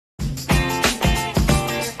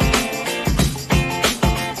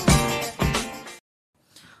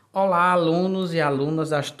Olá, alunos e alunas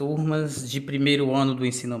das turmas de primeiro ano do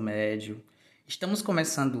ensino médio. Estamos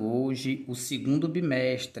começando hoje o segundo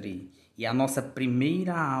bimestre e a nossa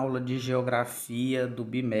primeira aula de geografia do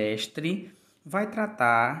bimestre vai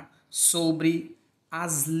tratar sobre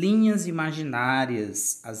as linhas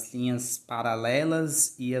imaginárias, as linhas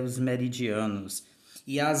paralelas e os meridianos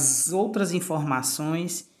e as outras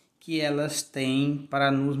informações que elas têm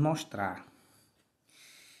para nos mostrar.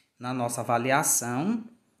 Na nossa avaliação,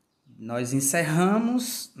 nós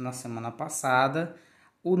encerramos na semana passada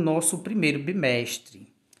o nosso primeiro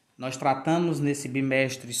bimestre. Nós tratamos nesse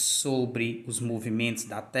bimestre sobre os movimentos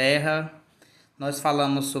da Terra, nós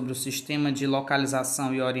falamos sobre o sistema de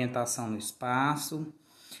localização e orientação no espaço,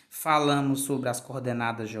 falamos sobre as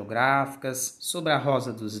coordenadas geográficas, sobre a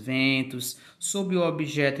rosa dos ventos, sobre o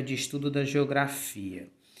objeto de estudo da geografia.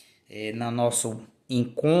 No nosso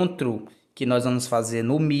encontro que nós vamos fazer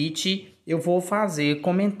no Meet, eu vou fazer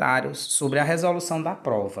comentários sobre a resolução da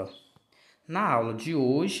prova. Na aula de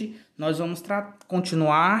hoje, nós vamos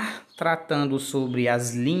continuar tratando sobre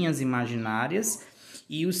as linhas imaginárias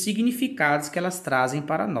e os significados que elas trazem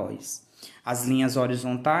para nós. As linhas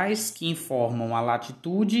horizontais, que informam a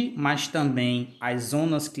latitude, mas também as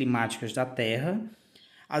zonas climáticas da Terra.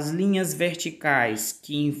 As linhas verticais,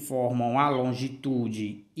 que informam a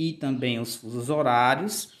longitude e também os fusos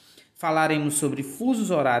horários. Falaremos sobre fusos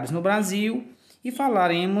horários no Brasil e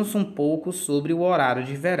falaremos um pouco sobre o horário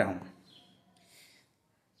de verão.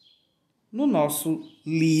 No nosso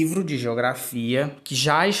livro de geografia, que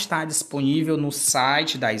já está disponível no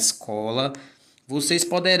site da escola, vocês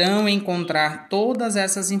poderão encontrar todas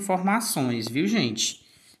essas informações, viu, gente?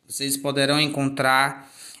 Vocês poderão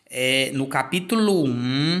encontrar no capítulo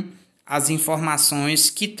 1 as informações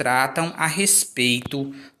que tratam a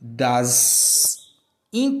respeito das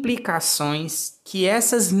implicações que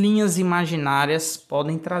essas linhas imaginárias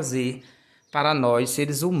podem trazer para nós,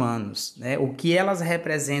 seres humanos, né? O que elas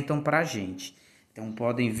representam para a gente. Então,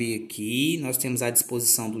 podem ver aqui, nós temos à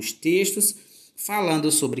disposição dos textos,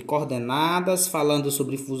 falando sobre coordenadas, falando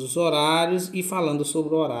sobre fusos horários e falando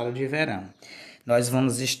sobre o horário de verão. Nós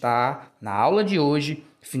vamos estar, na aula de hoje,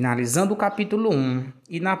 finalizando o capítulo 1,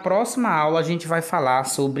 e na próxima aula a gente vai falar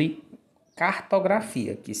sobre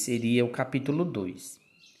cartografia, que seria o capítulo 2.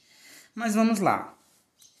 Mas vamos lá.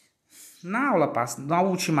 Na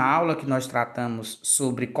última aula que nós tratamos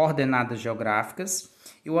sobre coordenadas geográficas,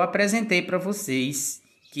 eu apresentei para vocês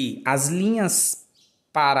que as linhas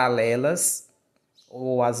paralelas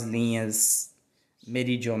ou as linhas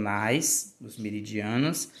meridionais, os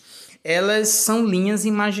meridianos, elas são linhas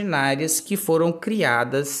imaginárias que foram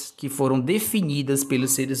criadas, que foram definidas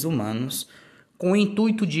pelos seres humanos com o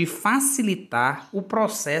intuito de facilitar o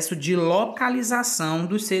processo de localização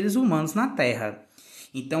dos seres humanos na Terra.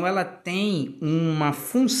 Então, ela tem uma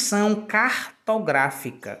função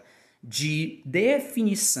cartográfica de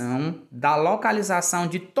definição da localização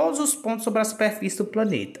de todos os pontos sobre a superfície do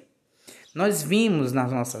planeta. Nós vimos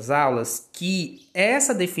nas nossas aulas que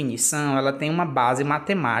essa definição ela tem uma base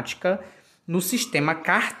matemática no sistema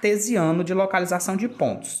cartesiano de localização de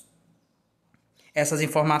pontos. Essas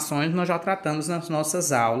informações nós já tratamos nas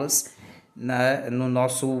nossas aulas, no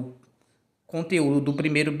nosso conteúdo do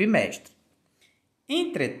primeiro bimestre.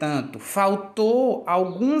 Entretanto, faltou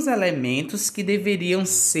alguns elementos que deveriam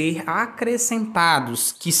ser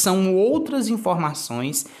acrescentados, que são outras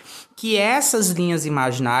informações que essas linhas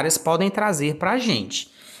imaginárias podem trazer para a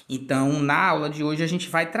gente. Então, na aula de hoje, a gente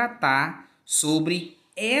vai tratar sobre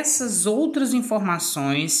essas outras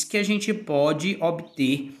informações que a gente pode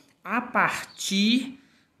obter a partir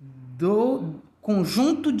do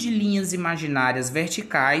conjunto de linhas imaginárias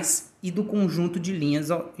verticais e do conjunto de linhas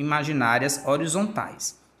imaginárias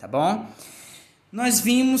horizontais, tá bom? Nós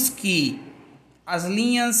vimos que as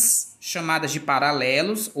linhas chamadas de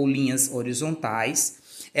paralelos ou linhas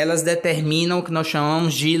horizontais, elas determinam o que nós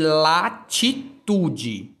chamamos de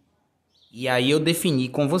latitude. E aí eu defini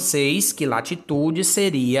com vocês que latitude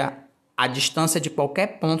seria a distância de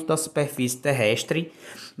qualquer ponto da superfície terrestre,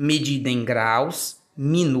 medida em graus,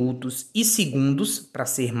 minutos e segundos, para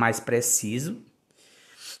ser mais preciso,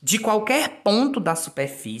 de qualquer ponto da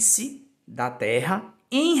superfície da Terra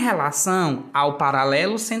em relação ao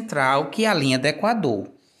paralelo central, que é a linha do Equador,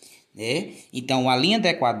 né? Então, a linha do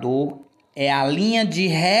Equador é a linha de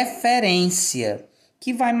referência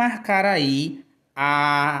que vai marcar aí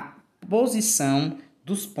a posição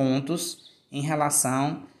dos pontos em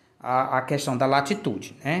relação à questão da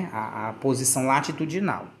latitude, né? A posição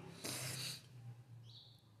latitudinal.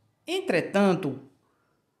 Entretanto,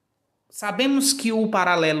 sabemos que o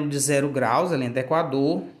paralelo de 0 graus, a linha do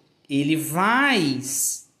Equador, ele vai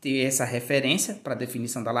ter essa referência para a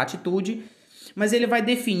definição da latitude, mas ele vai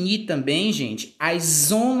definir também, gente, as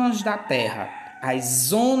zonas da Terra, as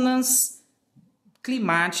zonas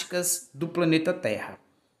climáticas do planeta Terra,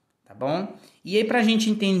 tá bom? E aí, para a gente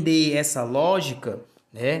entender essa lógica,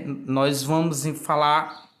 né, nós vamos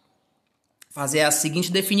fazer a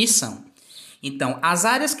seguinte definição. Então, as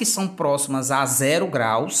áreas que são próximas a 0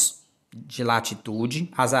 graus de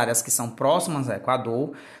latitude, as áreas que são próximas ao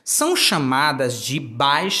Equador, são chamadas de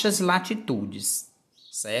baixas latitudes,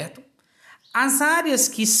 certo? As áreas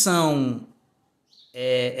que estão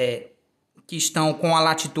com a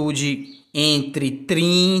latitude entre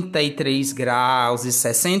 33 graus e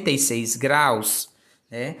 66 graus,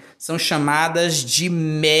 né, são chamadas de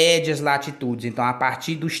médias latitudes. Então, a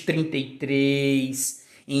partir dos 33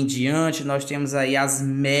 em diante, nós temos aí as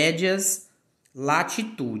médias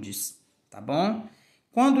latitudes, tá bom?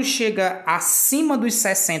 Quando chega acima dos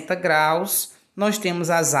 60 graus, nós temos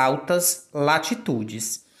as altas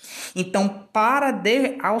latitudes. Então, para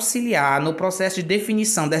auxiliar no processo de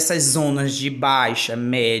definição dessas zonas de baixa,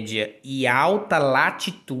 média e alta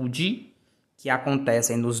latitude, que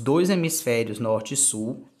acontecem nos dois hemisférios norte e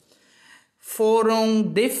sul, foram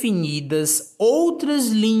definidas outras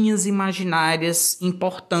linhas imaginárias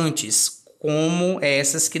importantes, como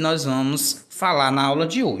essas que nós vamos falar na aula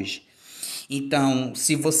de hoje. Então,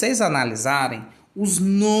 se vocês analisarem, os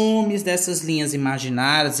nomes dessas linhas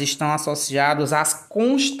imaginárias estão associados às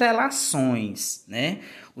constelações, né?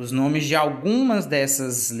 Os nomes de algumas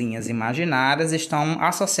dessas linhas imaginárias estão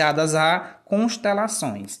associadas a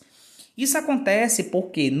constelações. Isso acontece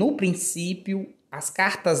porque, no princípio, as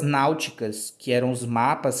cartas náuticas, que eram os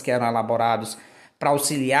mapas que eram elaborados para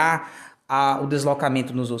auxiliar o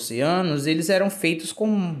deslocamento nos oceanos, eles eram feitos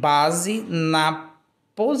com base na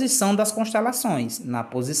posição das constelações, na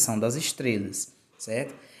posição das estrelas,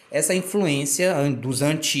 certo? Essa influência dos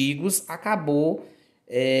antigos acabou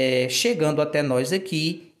chegando até nós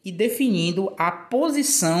aqui e definindo a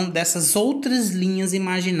posição dessas outras linhas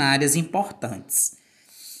imaginárias importantes.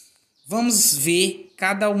 Vamos ver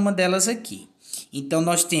cada uma delas aqui. Então,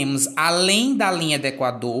 nós temos, além da linha do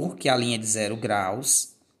Equador, que é a linha de 0 graus,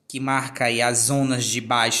 que marca aí as zonas de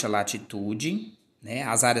baixa latitude, né?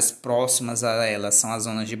 As áreas próximas a elas são as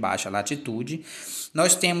zonas de baixa latitude.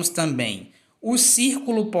 Nós temos também o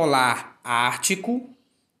Círculo Polar Ártico,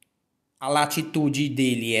 a latitude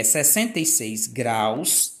dele é 66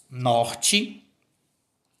 graus norte.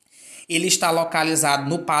 Ele está localizado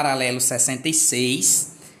no paralelo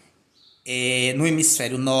 66, no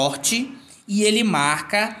hemisfério norte, e ele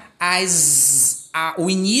marca o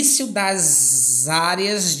início das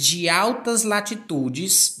áreas de altas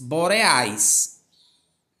latitudes boreais.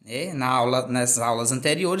 Nas aulas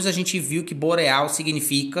anteriores, a gente viu que boreal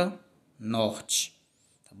significa norte,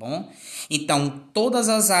 tá bom? Então, todas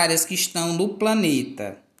as áreas que estão no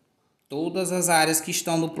planeta,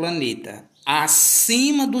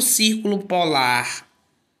 acima do Círculo Polar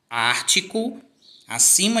Ártico,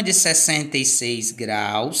 acima de 66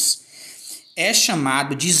 graus, é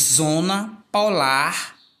chamado de zona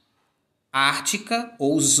polar ártica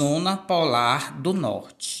ou zona polar do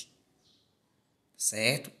norte,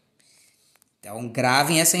 certo? Então,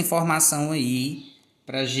 gravem essa informação aí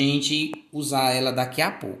para a gente usar ela daqui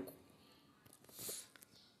a pouco.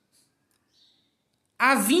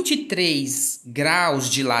 A 23 graus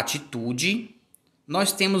de latitude,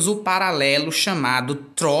 nós temos o paralelo chamado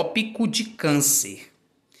Trópico de Câncer.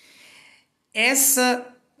 Essa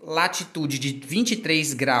latitude de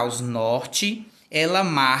 23 graus norte, ela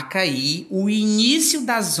marca aí o início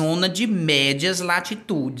da zona de médias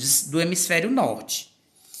latitudes do hemisfério norte.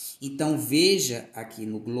 Então, veja aqui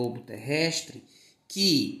no globo terrestre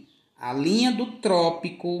que a linha do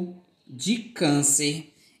Trópico de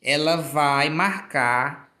Câncer, ela vai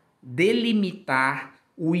delimitar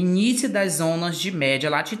o início das zonas de média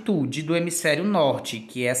latitude do hemisfério norte,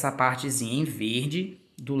 que é essa partezinha em verde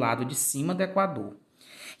do lado de cima do Equador.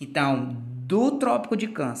 Então, do Trópico de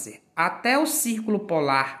Câncer até o Círculo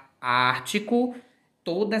Polar Ártico,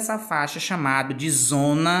 toda essa faixa é chamada de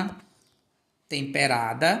zona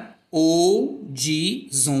temperada ou de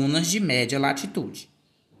zonas de média latitude,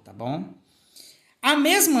 tá bom? A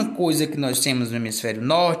mesma coisa que nós temos no hemisfério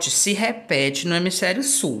norte se repete no hemisfério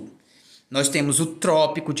sul. Nós temos o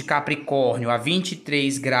Trópico de Capricórnio a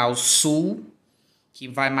 23 graus sul, que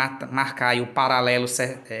vai marcar aí o paralelo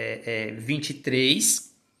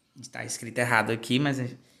 23. Está escrito errado aqui, mas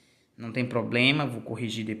não tem problema, vou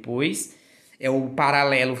corrigir depois. É o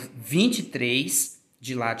paralelo 23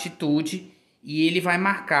 de latitude e ele vai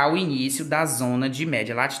marcar o início da zona de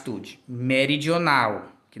média latitude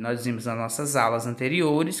meridional, que nós vimos nas nossas aulas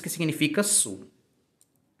anteriores, que significa sul.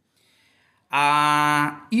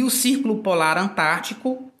 E o Círculo Polar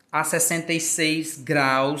Antártico a 66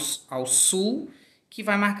 graus ao sul, que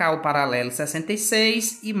vai marcar o paralelo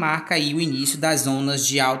 66 e marca aí o início das zonas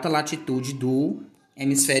de alta latitude do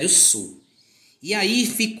hemisfério sul. E aí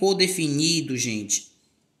ficou definido, gente,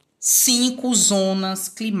 5 zonas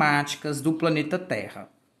climáticas do planeta Terra,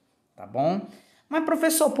 tá bom? Mas,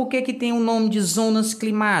 professor, por que tem o nome de zonas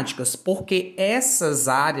climáticas? Porque essas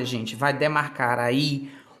áreas, gente, vai demarcar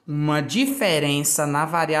aí uma diferença na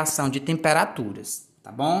variação de temperaturas,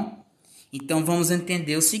 tá bom? Então, vamos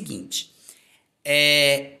entender o seguinte.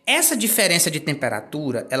 Essa diferença de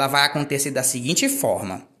temperatura, ela vai acontecer da seguinte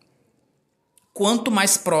forma. Quanto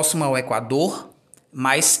mais próximo ao Equador,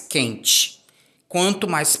 mais quente. Quanto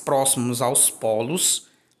mais próximos aos polos,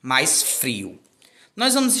 mais frio.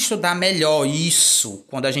 Nós vamos estudar melhor isso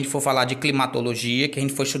quando a gente for falar de climatologia, que a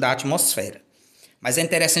gente for estudar a atmosfera. Mas é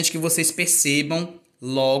interessante que vocês percebam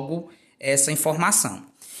logo essa informação.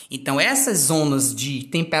 Então, essas zonas de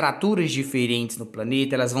temperaturas diferentes no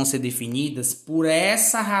planeta, elas vão ser definidas por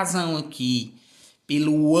essa razão aqui,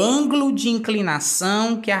 pelo ângulo de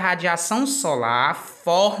inclinação que a radiação solar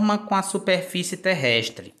forma com a superfície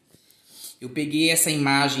terrestre. Eu peguei essa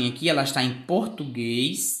imagem aqui, ela está em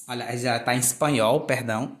português, aliás, ela está em espanhol,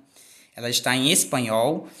 perdão. Ela está em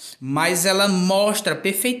espanhol, mas ela mostra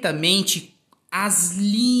perfeitamente as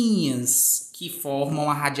linhas que formam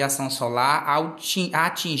a radiação solar ao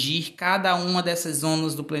atingir cada uma dessas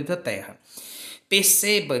zonas do planeta Terra.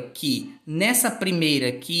 Perceba que nessa primeira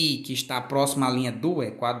aqui, que está próxima à linha do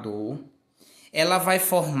Equador, ela vai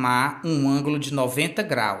formar um ângulo de 90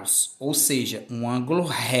 graus, ou seja, um ângulo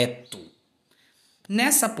reto.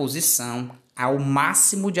 Nessa posição, há o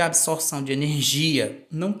máximo de absorção de energia,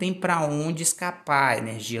 não tem para onde escapar a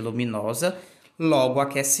energia luminosa, logo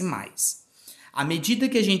aquece mais. À medida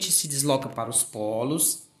que a gente se desloca para os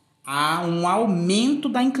polos, há um aumento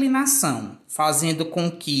da inclinação, fazendo com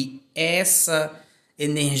que essa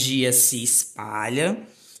energia se espalhe,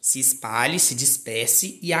 se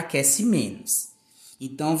disperse e aquece menos.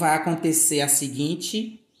 Então, vai acontecer a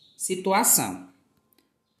seguinte situação.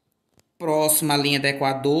 Próxima à linha do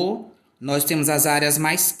Equador, nós temos as áreas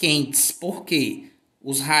mais quentes. Por quê?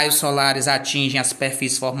 Os raios solares atingem a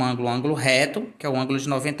superfície formando um ângulo reto, que é o ângulo de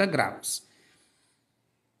 90 graus.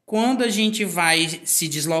 Quando a gente vai se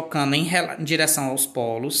deslocando em direção aos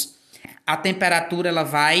polos, a temperatura ela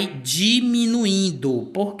vai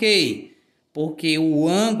diminuindo. Por quê? Porque o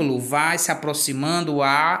ângulo vai se aproximando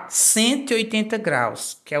a 180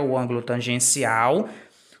 graus, que é o ângulo tangencial.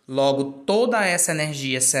 Logo, toda essa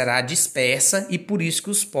energia será dispersa e por isso que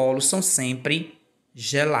os polos são sempre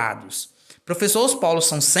gelados. Professor, os polos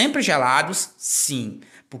são sempre gelados? Sim,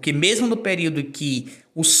 porque mesmo no período que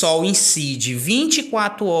o Sol incide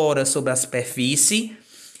 24 horas sobre a superfície,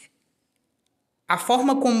 a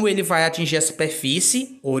forma como ele vai atingir a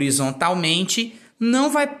superfície, horizontalmente, não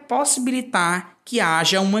vai possibilitar que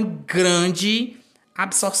haja uma grande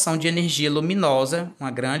absorção de energia luminosa,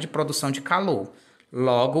 uma grande produção de calor.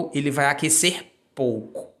 Logo, ele vai aquecer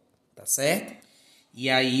pouco, tá certo? E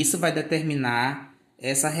aí isso vai determinar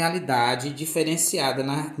essa realidade diferenciada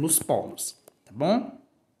nos polos, tá bom?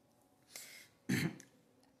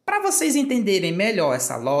 Para vocês entenderem melhor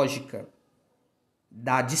essa lógica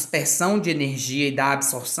da dispersão de energia e da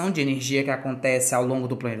absorção de energia que acontece ao longo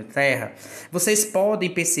do planeta Terra, vocês podem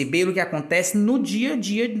perceber o que acontece no dia a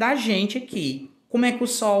dia da gente aqui. Como é que o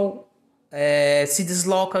Sol se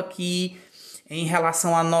desloca aqui em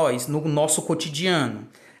relação a nós, no nosso cotidiano.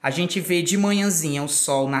 A gente vê de manhãzinha o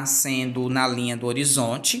Sol nascendo na linha do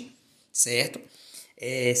horizonte, certo?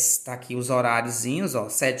 Está aqui os horáriozinhos,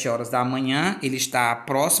 7 horas da manhã, ele está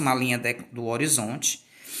próximo à linha do horizonte.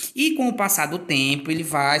 E com o passar do tempo, ele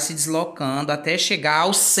vai se deslocando até chegar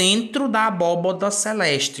ao centro da abóbada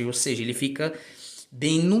celeste, ou seja, ele fica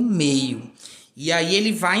bem no meio. E aí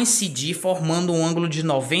ele vai incidir formando um ângulo de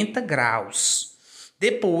 90 graus.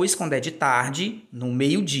 Depois, quando é de tarde, no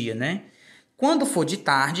meio-dia, né? Quando for de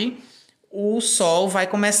tarde, o Sol vai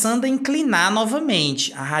começando a inclinar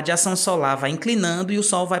novamente. A radiação solar vai inclinando e o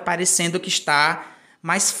Sol vai parecendo que está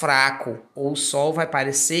mais fraco. Ou o Sol vai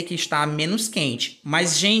parecer que está menos quente.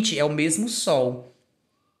 Mas, gente, é o mesmo Sol.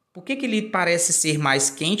 Por que ele parece ser mais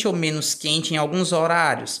quente ou menos quente em alguns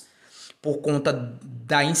horários? Por conta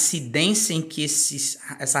da incidência em que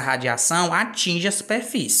essa radiação atinge a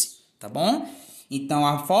superfície, tá bom? Então,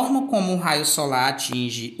 a forma como o raio solar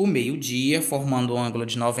atinge o meio-dia, formando um ângulo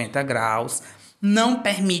de 90 graus, não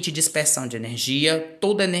permite dispersão de energia,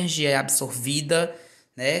 toda a energia é absorvida,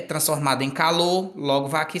 né, transformada em calor, logo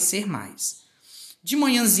vai aquecer mais. De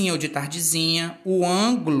manhãzinha ou de tardezinha, o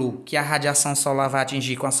ângulo que a radiação solar vai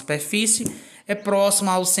atingir com a superfície é próximo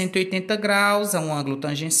aos 180 graus, é um ângulo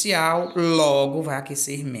tangencial, logo vai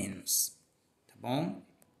aquecer menos. Tá bom?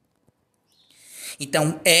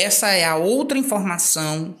 Então, essa é a outra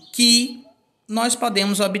informação que nós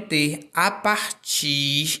podemos obter a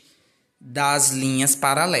partir das linhas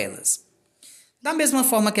paralelas. Da mesma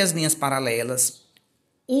forma que as linhas paralelas,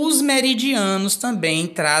 os meridianos também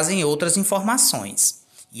trazem outras informações.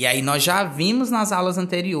 E aí nós já vimos nas aulas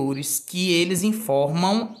anteriores que eles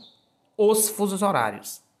informam os fusos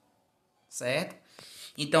horários, certo?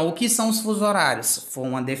 Então, o que são os fusos horários? Foi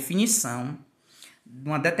uma definição,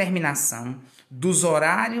 uma determinação dos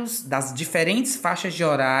horários, das diferentes faixas de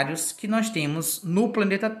horários que nós temos no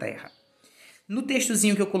planeta Terra. No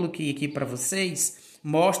textozinho que eu coloquei aqui para vocês,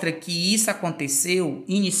 mostra que isso aconteceu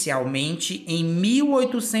inicialmente em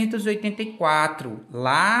 1884,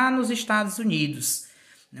 lá nos Estados Unidos,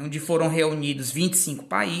 onde foram reunidos 25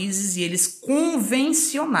 países e eles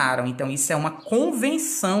convencionaram. Então, isso é uma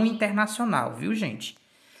convenção internacional, viu, gente?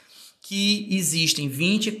 Que existem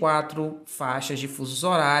 24 faixas de fusos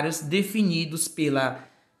horários definidos pela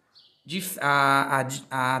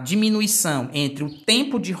a diminuição entre o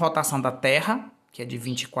tempo de rotação da Terra, que é de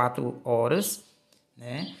 24 horas,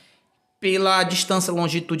 né? Pela distância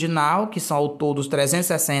longitudinal, que são ao todo os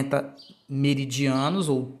 360 meridianos,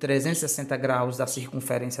 ou 360 graus da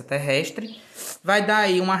circunferência terrestre, vai dar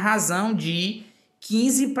aí uma razão de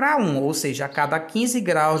 15:1, ou seja, a cada 15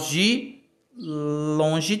 graus de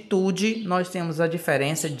longitude, nós temos a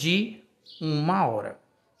diferença de 1 hora,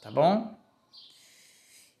 tá bom?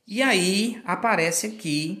 E aí aparece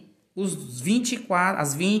aqui as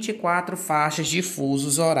 24 faixas de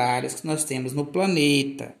fusos horários que nós temos no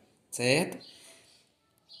planeta, certo?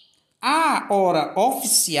 A hora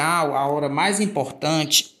oficial, a hora mais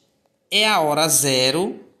importante, é a hora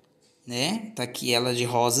 0, né? Tá aqui ela de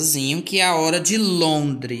rosazinho, que é a hora de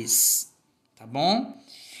Londres, tá bom?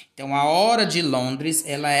 Então, a hora de Londres,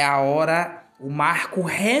 ela é o marco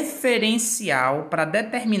referencial para a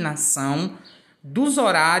determinação dos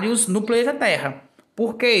horários no planeta Terra.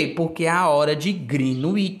 Por quê? Porque é a hora de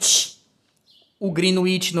Greenwich. O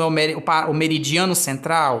Greenwich não é o meridiano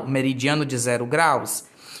central, o meridiano de 0 graus.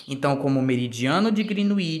 Então, como o meridiano de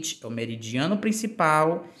Greenwich é o meridiano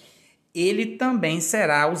principal, ele também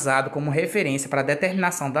será usado como referência para a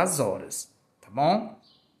determinação das horas, tá bom?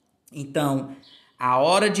 Então, a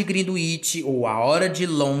hora de Greenwich ou a hora de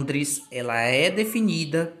Londres, ela é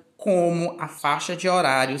definida como a faixa de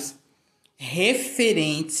horários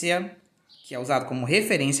referência, que é usado como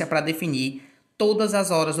referência para definir todas as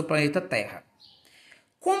horas do planeta Terra.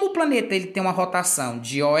 Como o planeta ele tem uma rotação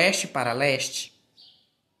de oeste para leste,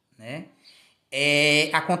 né,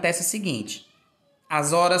 acontece o seguinte: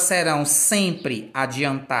 as horas serão sempre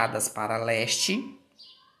adiantadas para leste,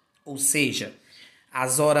 ou seja,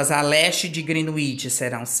 as horas a leste de Greenwich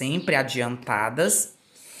serão sempre adiantadas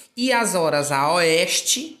e as horas a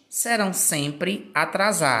oeste serão sempre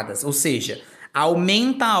atrasadas. Ou seja,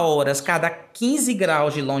 aumenta horas cada 15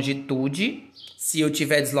 graus de longitude, se eu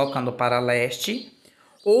estiver deslocando para leste,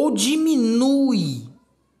 ou diminui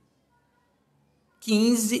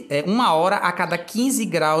 1 hora a cada 15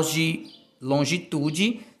 graus de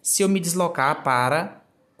longitude, se eu me deslocar para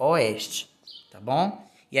oeste, tá bom?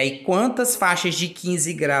 E aí, quantas faixas de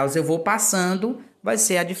 15 graus eu vou passando, vai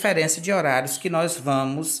ser a diferença de horários que nós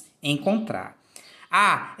vamos encontrar.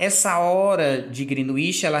 Essa hora de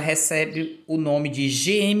Greenwich, ela recebe o nome de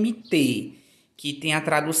GMT, que tem a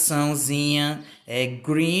traduçãozinha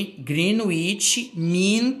Greenwich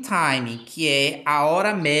Mean Time, que é a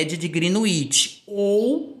hora média de Greenwich,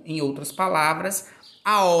 ou, em outras palavras,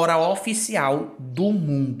 a hora oficial do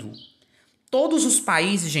mundo. Todos os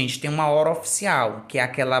países, gente, têm uma hora oficial, que é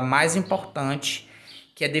aquela mais importante,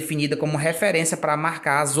 que é definida como referência para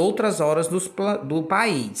marcar as outras horas do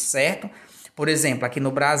país, certo? Por exemplo, aqui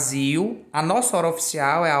no Brasil, a nossa hora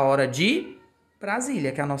oficial é a hora de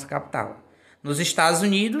Brasília, que é a nossa capital. Nos Estados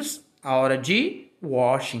Unidos, a hora de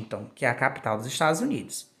Washington, que é a capital dos Estados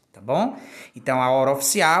Unidos, tá bom? Então, a hora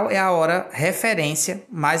oficial é a hora referência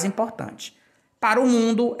mais importante. Para o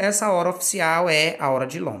mundo, essa hora oficial é a hora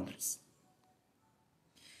de Londres.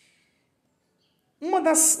 Um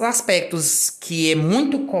dos aspectos que é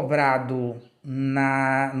muito cobrado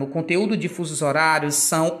no conteúdo de fusos horários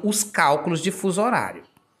são os cálculos de fuso horário.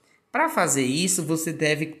 Para fazer isso, você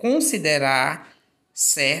deve considerar,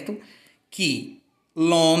 certo, que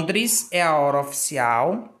Londres é a hora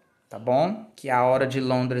oficial, tá bom? Que a hora de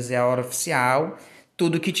Londres é a hora oficial.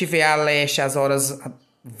 Tudo que tiver a leste, as horas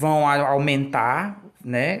vão aumentar,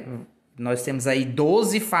 né? Nós temos aí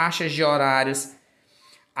 12 faixas de horários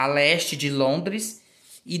a leste de Londres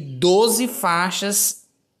e 12 faixas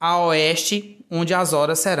a oeste, onde as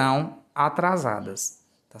horas serão atrasadas,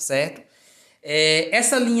 tá certo?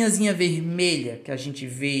 Essa linhazinha vermelha que a gente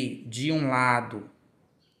vê de um lado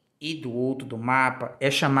e do outro do mapa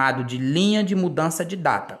é chamado de linha de mudança de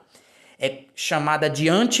data. É chamada de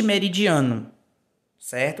antimeridiano,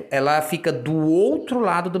 certo? Ela fica do outro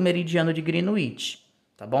lado do meridiano de Greenwich,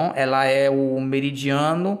 tá bom? Ela é o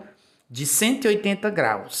meridiano de 180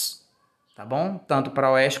 graus, tá bom? Tanto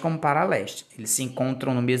para oeste como para leste. Eles se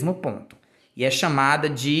encontram no mesmo ponto. E é chamada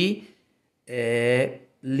de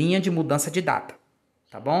linha de mudança de data,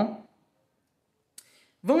 tá bom?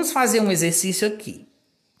 Vamos fazer um exercício aqui.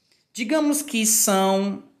 Digamos que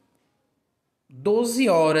são 12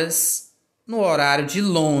 horas no horário de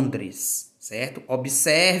Londres, certo?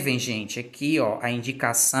 Observem, gente, aqui, ó, a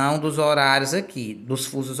indicação dos horários aqui, dos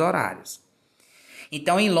fusos horários.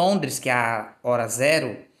 Então, em Londres, que é a hora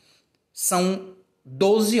zero, são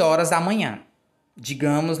 12 horas da manhã.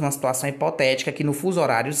 Digamos, numa situação hipotética, que no fuso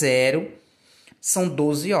horário zero, são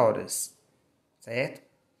 12 horas, certo?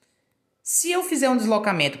 Se eu fizer um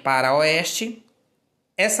deslocamento para oeste,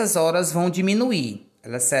 essas horas vão diminuir,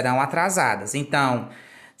 elas serão atrasadas. Então,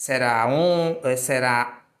 será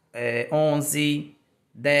 11,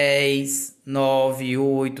 10, 9,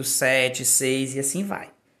 8, 7, 6 e assim vai,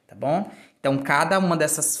 tá bom? Então, cada uma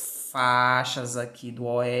dessas faixas aqui do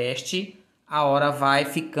oeste, a hora vai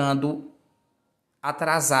ficando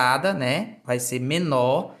atrasada, né? Vai ser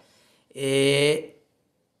menor.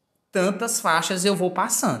 Tantas faixas eu vou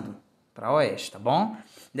passando para oeste, tá bom?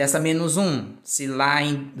 Dessa menos 1, se lá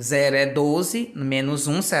em 0 é 12, menos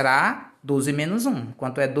 1 será 12 menos 1.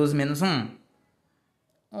 Quanto é 12 menos 1?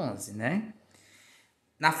 11, né?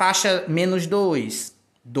 Na faixa menos 2,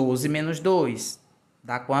 12 menos 2,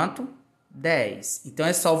 dá quanto? 10. Então,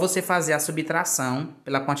 é só você fazer a subtração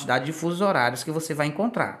pela quantidade de fusos horários que você vai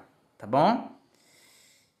encontrar, tá bom?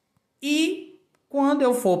 E quando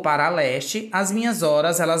eu for para leste, as minhas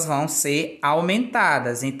horas elas vão ser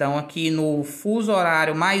aumentadas. Então, aqui no fuso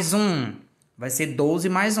horário mais 1, vai ser 12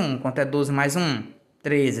 mais 1. Quanto é 12 mais 1?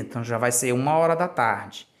 13. Então, já vai ser 1 hora da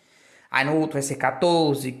tarde. Aí no outro vai ser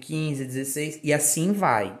 14, 15, 16 e assim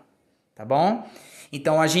vai, tá bom?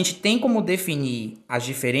 Então, a gente tem como definir as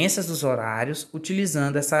diferenças dos horários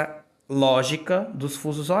utilizando essa lógica dos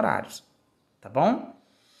fusos horários, tá bom?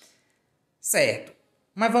 Certo.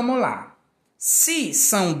 Mas vamos lá. Se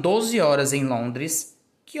são 12 horas em Londres,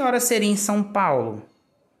 que hora seria em São Paulo,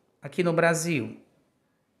 aqui no Brasil?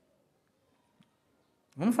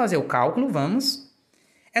 Vamos fazer o cálculo, vamos.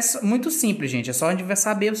 Muito simples, gente. É só a gente vai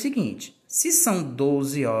saber o seguinte. Se são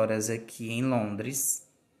 12 horas aqui em Londres...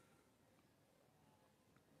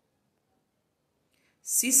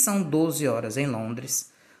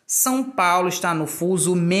 São Paulo está no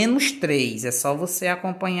fuso menos 3. É só você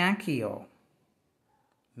acompanhar aqui, ó.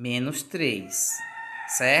 Menos 3,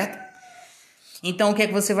 certo? Então, o que é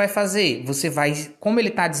que você vai fazer? Você vai, como ele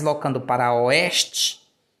está deslocando para oeste,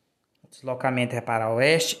 o deslocamento é para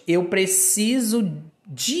oeste, eu preciso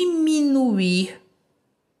diminuir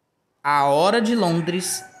a hora de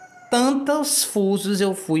Londres, tantos fusos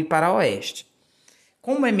eu fui para oeste.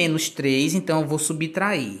 Como é menos 3, então eu vou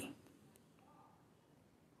subtrair.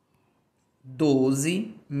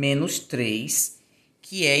 12 menos 3,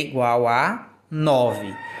 que é igual a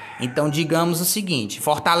 9. Então, digamos o seguinte,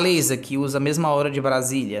 Fortaleza, que usa a mesma hora de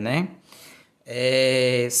Brasília, né?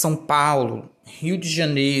 São Paulo, Rio de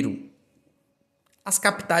Janeiro, as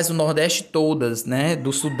capitais do Nordeste todas, né?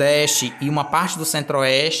 Do Sudeste e uma parte do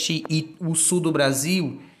Centro-Oeste e o Sul do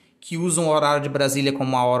Brasil, que usam o horário de Brasília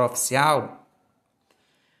como a hora oficial.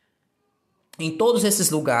 Em todos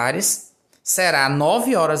esses lugares, será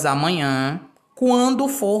 9 horas da manhã, quando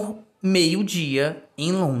for meio-dia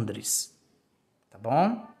em Londres. Tá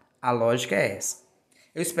bom? A lógica é essa.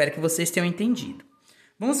 Eu espero que vocês tenham entendido.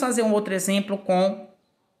 Vamos fazer um outro exemplo com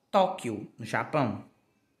Tóquio, no Japão.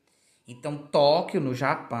 Então, Tóquio, no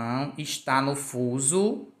Japão, está no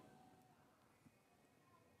fuso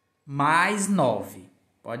mais 9.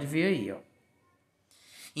 Pode ver aí, ó.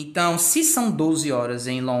 Então, se são 12 horas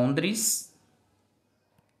em Londres,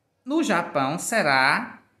 no Japão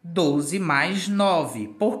será 12 mais 9.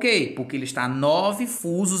 Por quê? Porque ele está 9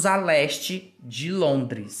 fusos a leste de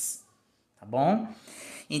Londres. Tá bom?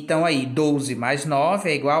 Então, aí, 12 mais 9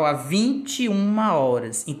 é igual a 21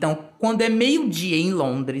 horas. Então, quando é meio-dia em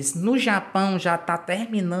Londres, no Japão já está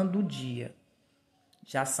terminando o dia.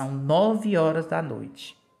 Já são 9 horas da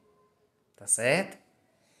noite. Tá certo?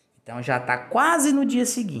 Então, já está quase no dia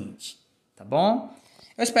seguinte. Tá bom?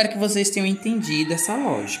 Eu espero que vocês tenham entendido essa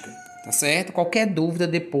lógica, tá certo? Qualquer dúvida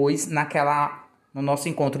depois, naquela no nosso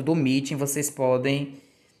encontro do Meeting, vocês podem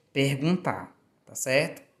perguntar, tá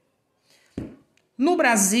certo? No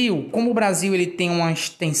Brasil, como o Brasil ele tem uma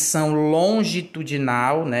extensão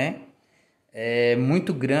longitudinal, né,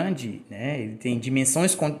 muito grande, né, ele tem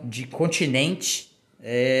dimensões de continente,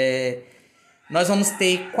 nós vamos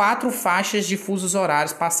ter 4 faixas de fusos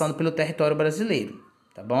horários passando pelo território brasileiro,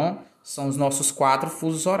 tá bom? São os nossos 4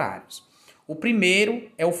 fusos horários. O primeiro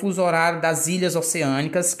é o fuso horário das Ilhas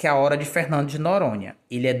Oceânicas, que é a hora de Fernando de Noronha.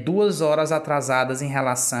 Ele é 2 horas atrasadas em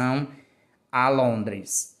relação a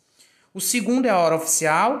Londres. O segundo é a hora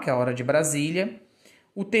oficial, que é a hora de Brasília.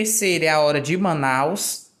 O terceiro é a hora de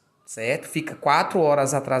Manaus, certo? Fica 4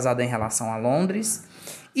 horas atrasada em relação a Londres.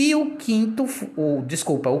 E o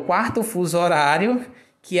quarto fuso horário,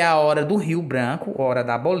 que é a hora do Rio Branco, hora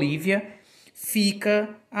da Bolívia, fica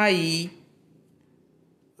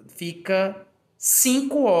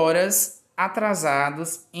 5 horas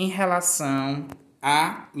atrasados em relação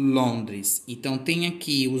a Londres. Então tem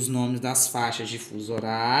aqui os nomes das faixas de fuso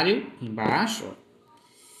horário embaixo, ó,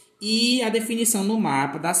 e a definição no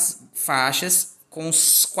mapa das faixas com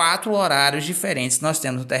os 4 horários diferentes que nós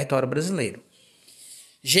temos no território brasileiro.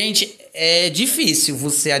 Gente, é difícil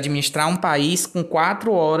você administrar um país com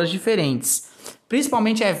 4 horas diferentes,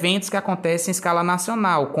 principalmente eventos que acontecem em escala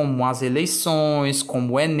nacional, como as eleições,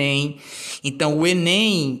 como o Enem. Então, o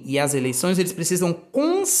Enem e as eleições, eles precisam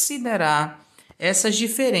considerar essas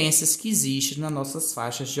diferenças que existem nas nossas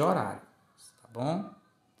faixas de horário, tá bom?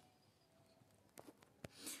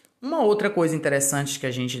 Uma outra coisa interessante que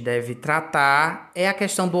a gente deve tratar é a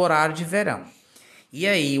questão do horário de verão. E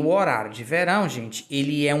aí, o horário de verão, gente,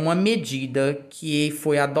 ele é uma medida que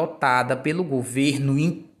foi adotada pelo governo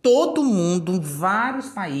em todo o mundo, em vários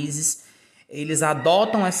países. Eles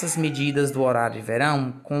adotam essas medidas do horário de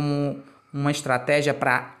verão como uma estratégia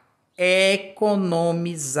para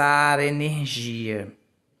economizar energia.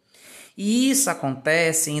 E isso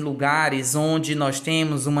acontece em lugares onde nós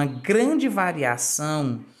temos uma grande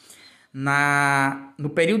variação no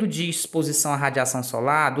período de exposição à radiação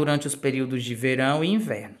solar durante os períodos de verão e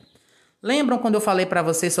inverno. Lembram quando eu falei para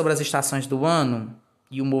vocês sobre as estações do ano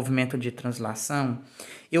e o movimento de translação?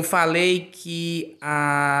 Eu falei que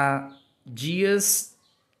há dias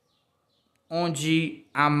onde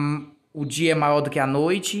o dia é maior do que a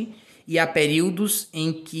noite e há períodos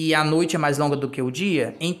em que a noite é mais longa do que o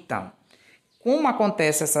dia. Então, como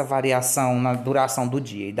acontece essa variação na duração do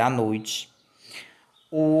dia e da noite,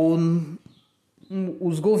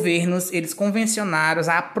 os governos, eles convencionaram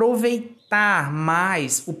a aproveitar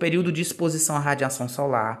mais o período de exposição à radiação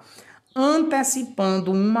solar,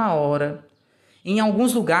 antecipando 1 hora. Em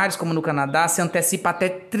alguns lugares, como no Canadá, se antecipa até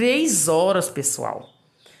 3 horas, pessoal,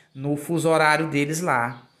 no fuso horário deles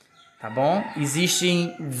lá, tá bom?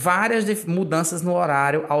 Existem várias mudanças no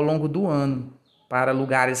horário ao longo do ano para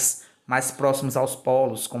lugares mais próximos aos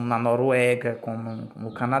polos, como na Noruega, como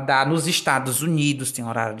no Canadá. Nos Estados Unidos tem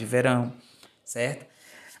horário de verão, certo?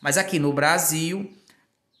 Mas aqui no Brasil,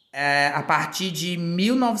 a partir de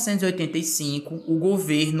 1985, o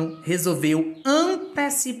governo resolveu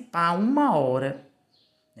antecipar 1 hora.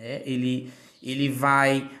 Né? Ele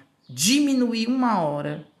vai diminuir 1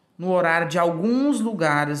 hora no horário de alguns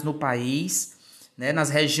lugares no país, né? Nas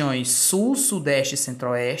regiões sul, sudeste e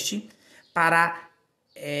centro-oeste, para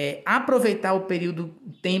aproveitar o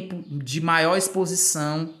tempo de maior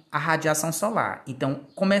exposição à radiação solar. Então,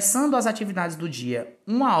 começando as atividades do dia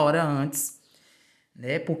 1 hora antes,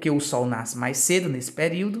 né, porque o sol nasce mais cedo nesse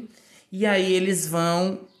período, e aí eles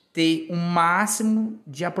vão ter um máximo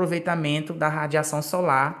de aproveitamento da radiação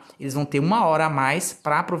solar. Eles vão ter 1 hora a mais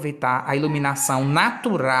para aproveitar a iluminação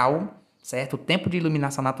natural, certo? O tempo de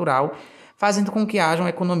iluminação natural, fazendo com que haja uma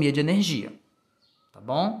economia de energia, tá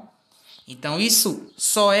bom? Então, isso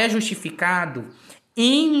só é justificado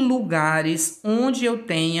em lugares onde eu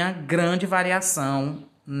tenha grande variação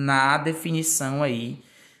na definição aí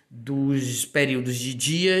dos períodos de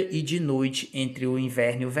dia e de noite entre o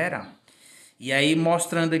inverno e o verão. E aí,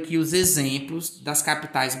 mostrando aqui os exemplos das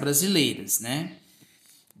capitais brasileiras, né?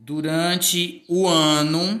 Durante o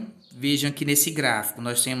ano, vejam aqui nesse gráfico,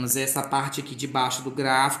 nós temos essa parte aqui debaixo do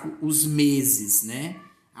gráfico, os meses, né?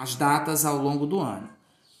 As datas ao longo do ano.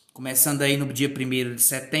 Começando aí no dia 1º de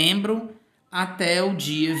setembro até o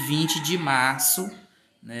dia 20 de março,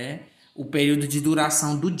 né? O período de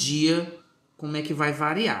duração do dia, como é que vai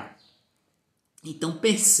variar. Então,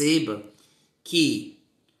 perceba que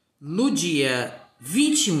no dia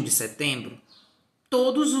 21 de setembro,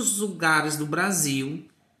 todos os lugares do Brasil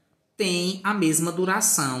têm a mesma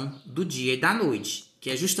duração do dia e da noite, que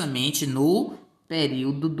é justamente no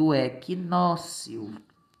período do equinócio,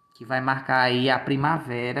 que vai marcar aí a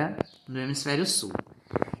primavera no hemisfério sul.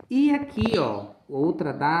 E aqui, ó,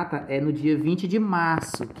 outra data é no dia 20 de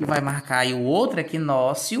março, que vai marcar aí o outro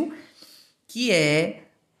equinócio, que é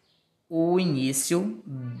o início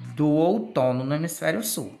do outono no hemisfério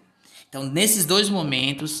sul. Então, nesses dois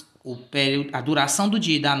momentos, a duração do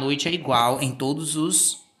dia e da noite é igual em todas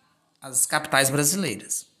as capitais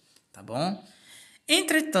brasileiras, tá bom?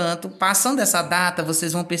 Entretanto, passando essa data,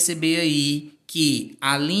 vocês vão perceber aí que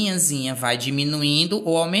a linhazinha vai diminuindo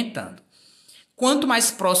ou aumentando. Quanto mais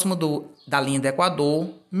próximo da linha do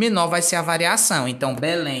Equador, menor vai ser a variação. Então,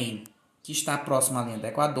 Belém, que está próximo à linha do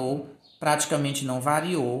Equador, praticamente não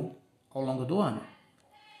variou ao longo do ano.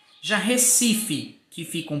 Já Recife, que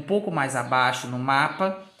fica um pouco mais abaixo no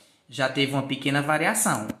mapa, já teve uma pequena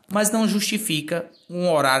variação, mas não justifica um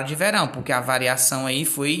horário de verão, porque a variação aí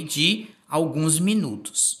foi de alguns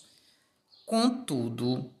minutos.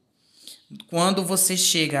 Contudo, quando você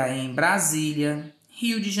chega em Brasília,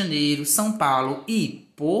 Rio de Janeiro, São Paulo e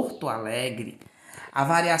Porto Alegre, a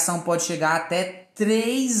variação pode chegar até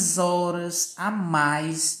 3 horas a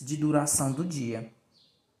mais de duração do dia.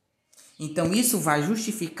 Então, isso vai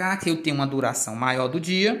justificar que eu tenho uma duração maior do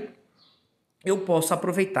dia, eu posso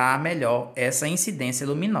aproveitar melhor essa incidência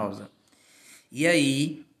luminosa. E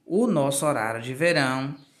aí, o nosso horário de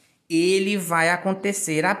verão, ele vai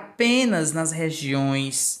acontecer apenas nas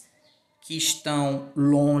regiões que estão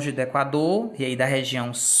longe do Equador, e aí da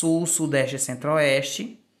região sul, sudeste e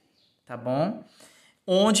centro-oeste, tá bom?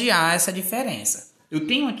 Onde há essa diferença. Eu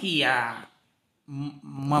tenho aqui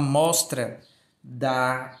uma amostra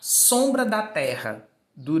da sombra da Terra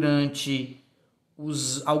durante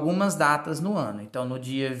algumas datas no ano. Então, no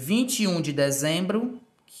dia 21 de dezembro,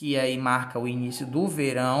 que aí marca o início do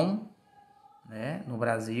verão, né, no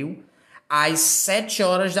Brasil, às 7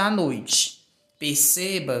 horas da noite.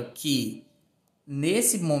 Perceba que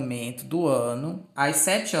nesse momento do ano, às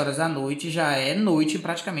 7 horas da noite, já é noite em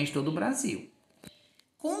praticamente todo o Brasil.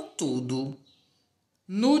 Contudo,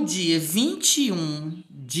 no dia 21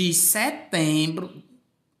 de outubro,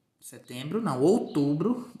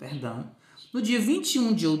 no dia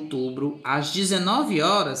 21 de outubro, às 19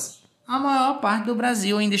 horas, a maior parte do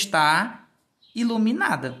Brasil ainda está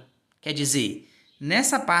iluminada. Quer dizer,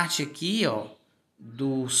 nessa parte aqui, ó,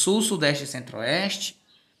 do sul, sudeste e centro-oeste,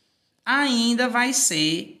 ainda vai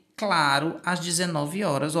ser claro às 19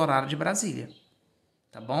 horas, horário de Brasília.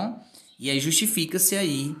 Tá bom? E aí justifica-se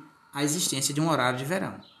aí a existência de um horário de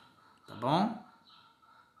verão. Tá bom?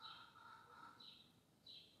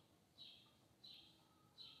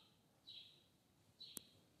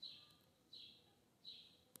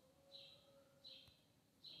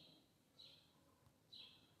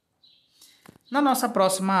 Na nossa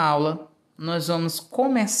próxima aula, nós vamos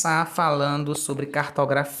começar falando sobre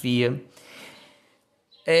cartografia.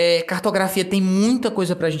 Cartografia tem muita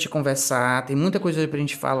coisa para a gente conversar, tem muita coisa para a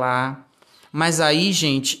gente falar, mas aí,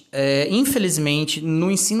 gente, infelizmente, no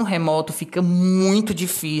ensino remoto fica muito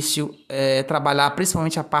difícil trabalhar,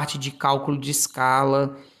 principalmente a parte de cálculo de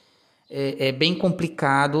escala. É bem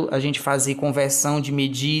complicado a gente fazer conversão de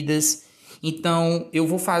medidas, então eu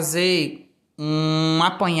vou fazer um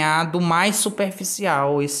apanhado mais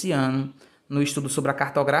superficial esse ano no estudo sobre a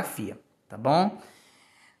cartografia, tá bom?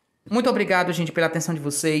 Muito obrigado, gente, pela atenção de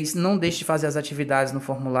vocês. Não deixe de fazer as atividades no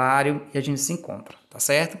formulário e a gente se encontra, tá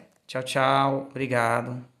certo? Tchau, tchau.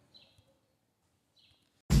 Obrigado.